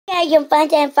guys, I'm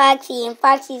Funtime Foxy, and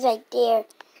Foxy's right there.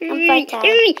 I'm Funtime.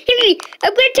 Hey,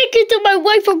 I'm gonna take you to my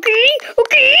wife, okay?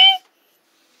 Okay?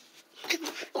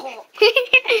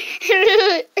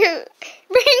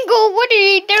 Ringo, what are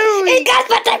you doing? Hey guys,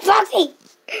 Funtime Foxy!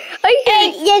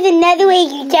 Hey, there's another way you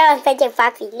can tell I'm Funtime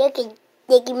Foxy. Look at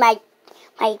my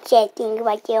chest thing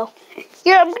right there.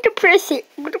 yeah, I'm gonna press it.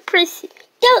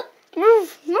 Don't!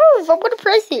 Move. I'm gonna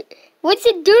press it. What's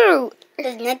it do?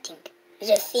 There's nothing. It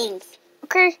just sings.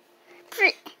 Okay.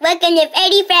 Welcome to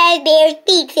Freddy Fazbear's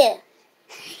Pizza.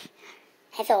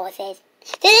 That's all it says.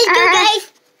 So let's go,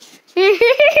 guys.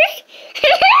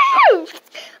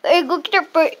 Hey, look at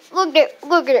that butt. Look at that butt.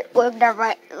 Look at that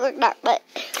butt. Look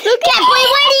at boy,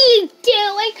 what are you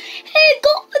doing? Hey, go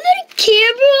on the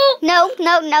camera.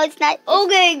 No, it's not.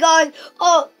 Okay, guys.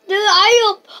 Oh, dude,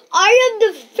 I am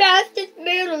the fastest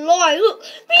man alive. Look.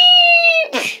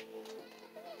 Beep.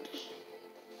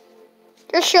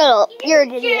 Shut up. You're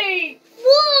an idiot.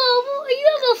 Whoa, you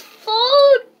have a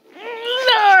phone?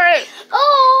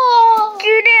 Oh.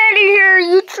 Get out of here,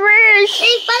 you trash.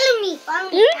 Hey, follow me.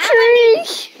 You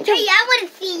trash. Hey, I want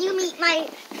to see you meet my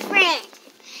friend.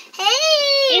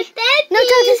 Hey, Peppy. No,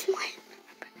 don't this one.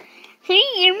 Hey,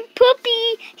 I'm Puppy.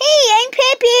 Hey, I'm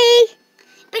Peppy.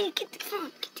 But get the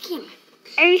phone. Get the camera.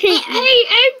 Hey,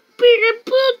 I'm Peter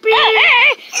Puppy.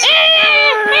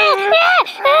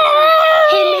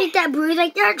 Hey, make that bruise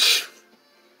like that.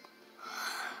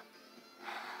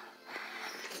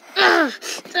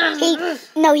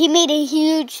 He made a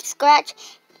huge scratch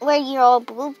where you're all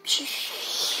blue.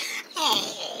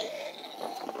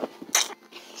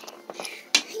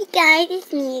 Hey guys,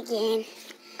 it's me again.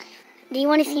 Do you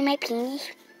want to see my penis?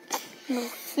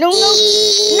 No one wants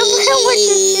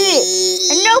to see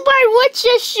it. Nobody wants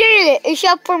to see it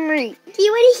except for me. Do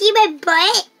you want to see my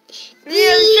butt?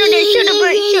 Yeah, show the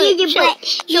butt.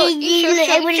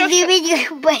 I want to see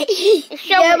your butt.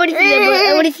 I want to see your butt.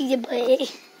 I want to see your butt.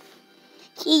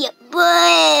 See your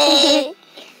butt.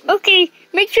 Okay,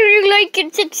 make sure you like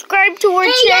and subscribe to our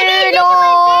channel.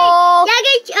 Y'all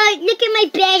guys, look at my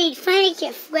bed. It's fine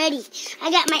at Freddy's. I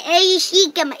got my A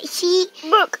sheet, got my sheet.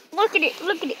 Look at it.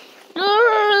 Look,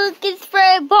 it's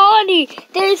Fred Bonnie.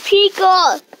 There's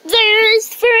Peacock. There's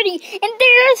Freddy. And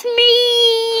there's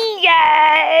me.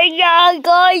 Yeah,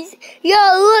 guys.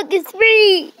 Yeah, look, it's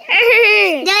me.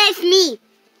 That's me.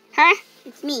 Huh?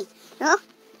 It's me. Huh?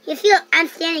 You feel I'm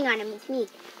standing on him. It's me.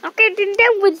 Okay, then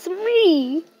that was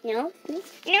me. No?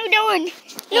 No one.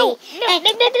 No. And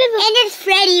there's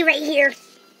Freddy right here.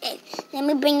 Let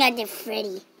me bring out the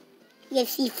Freddy. You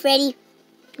see Freddy?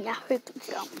 Now hurt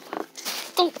himself.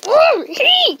 Hey!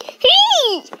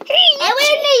 I want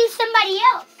to use somebody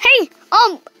else. Hey,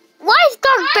 why is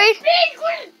Dark Vader?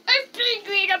 I'm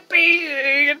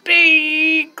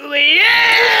penguin.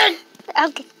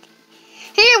 Okay.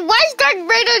 Hey, why is Dark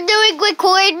Vader doing with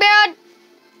Coin Man?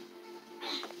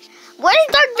 What is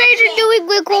Dark Vader doing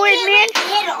with Coin Man?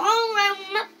 Hit a home run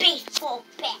with my baseball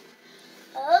bat.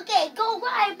 Okay, go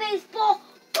ride baseball.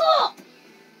 Go!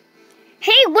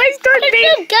 Hey, what's Dark Vader?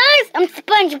 What's up, guys? I'm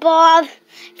SpongeBob.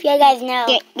 If you guys know.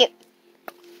 Yeah.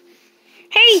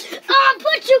 Hey, I'll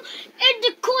put you in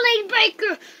the Kool-Aid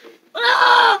breaker.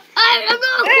 Oh, I'm not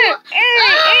cool. Hey,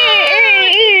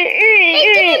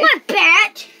 give me my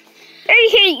bat. I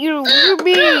hate you. You're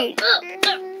mean.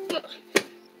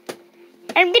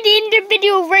 I'm gonna end the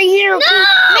video right here. Okay? No!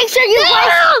 Make sure you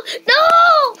like. No!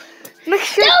 Make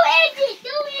sure. Don't end it.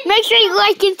 Don't end it. Make sure you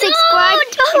like and subscribe.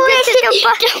 This is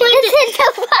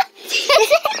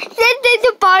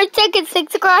the 5-second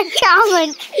subscribe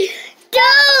challenge.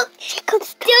 Don't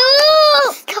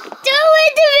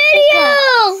end the video.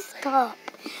 Stop.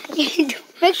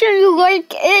 Make sure you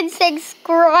like and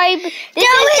subscribe. This is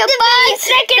the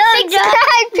 5-second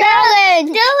subscribe challenge.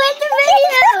 Don't end the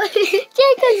video.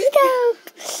 Jacob, stop.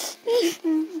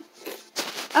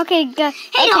 Okay, go.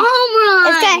 Hey, home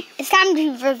run. It's time to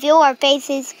reveal our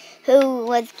faces. Who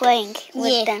was playing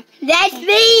with them? That's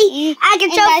me. I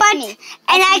control Fun,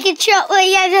 and I control.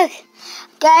 Look,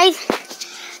 guys,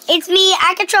 it's me.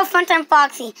 I control Funtime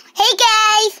Foxy. Hey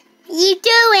guys, you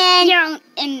doing? Yeah,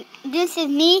 and this is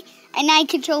me, and I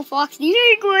control Foxy.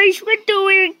 Hey guys, we're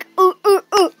doing. I'm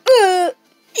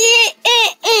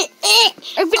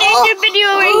gonna end the video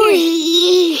right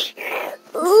here.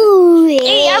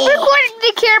 Hey, I'm recording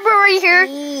the camera right here.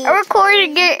 I'm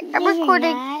recording it. I'm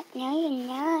recording. No, you're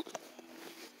not.